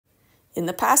In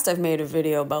the past, I've made a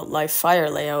video about life fire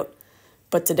layout,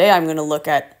 but today I'm going to look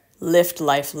at lift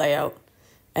life layout,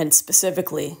 and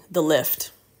specifically the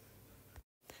lift.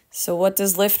 So what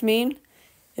does lift mean?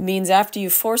 It means after you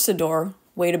force a door,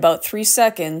 wait about 3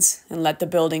 seconds and let the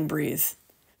building breathe.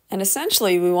 And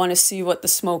essentially, we want to see what the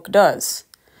smoke does.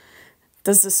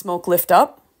 Does the smoke lift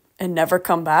up and never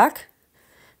come back?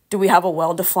 Do we have a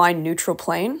well-defined neutral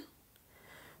plane?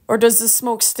 Or does the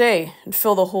smoke stay and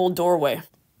fill the whole doorway?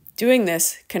 Doing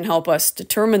this can help us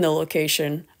determine the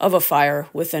location of a fire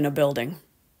within a building.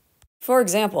 For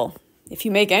example, if you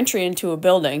make entry into a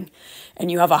building and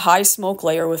you have a high smoke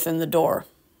layer within the door,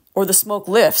 or the smoke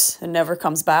lifts and never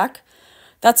comes back,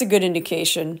 that's a good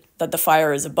indication that the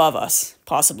fire is above us,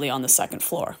 possibly on the second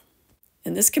floor.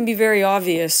 And this can be very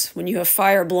obvious when you have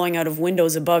fire blowing out of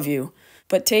windows above you,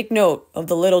 but take note of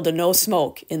the little to no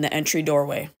smoke in the entry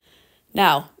doorway.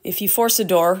 Now, if you force a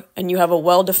door and you have a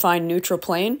well-defined neutral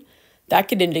plane, that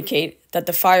could indicate that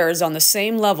the fire is on the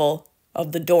same level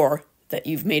of the door that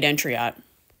you've made entry at.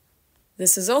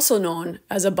 This is also known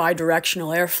as a bi-directional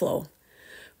airflow,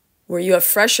 where you have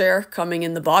fresh air coming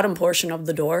in the bottom portion of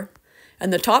the door,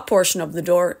 and the top portion of the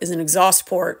door is an exhaust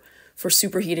port for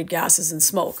superheated gases and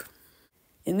smoke.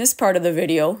 In this part of the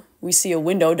video, we see a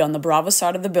window down the Bravo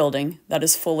side of the building that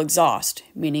is full exhaust,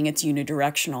 meaning it's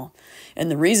unidirectional. And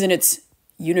the reason it's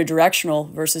unidirectional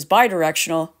versus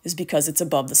bidirectional is because it's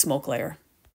above the smoke layer.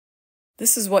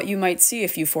 This is what you might see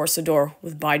if you force a door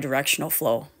with bidirectional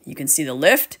flow. You can see the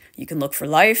lift, you can look for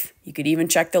life, you could even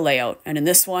check the layout. And in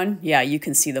this one, yeah, you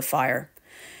can see the fire.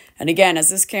 And again, as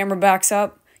this camera backs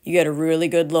up, you get a really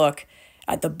good look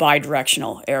at the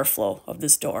bidirectional airflow of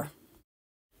this door.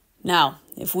 Now,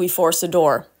 if we force a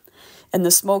door and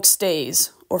the smoke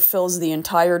stays or fills the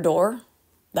entire door,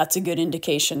 that's a good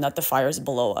indication that the fire is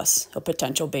below us, a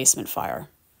potential basement fire.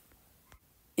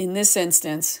 In this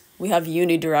instance, we have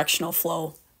unidirectional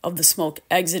flow of the smoke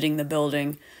exiting the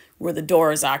building where the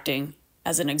door is acting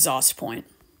as an exhaust point.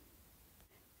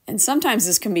 And sometimes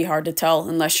this can be hard to tell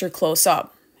unless you're close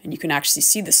up and you can actually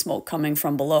see the smoke coming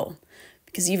from below,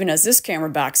 because even as this camera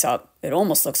backs up, it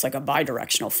almost looks like a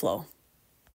bidirectional flow.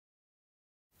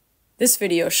 This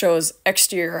video shows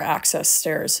exterior access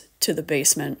stairs to the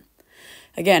basement.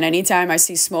 Again, anytime I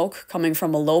see smoke coming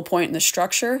from a low point in the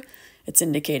structure, it's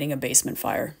indicating a basement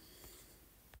fire.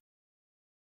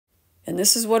 And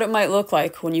this is what it might look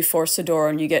like when you force a door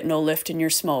and you get no lift in your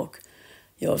smoke.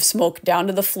 You'll have smoke down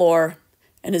to the floor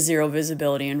in a zero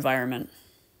visibility environment.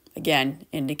 Again,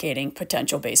 indicating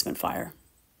potential basement fire.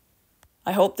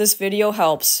 I hope this video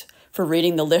helps for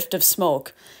reading the lift of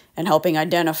smoke and helping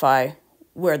identify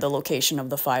where the location of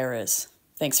the fire is.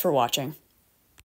 Thanks for watching.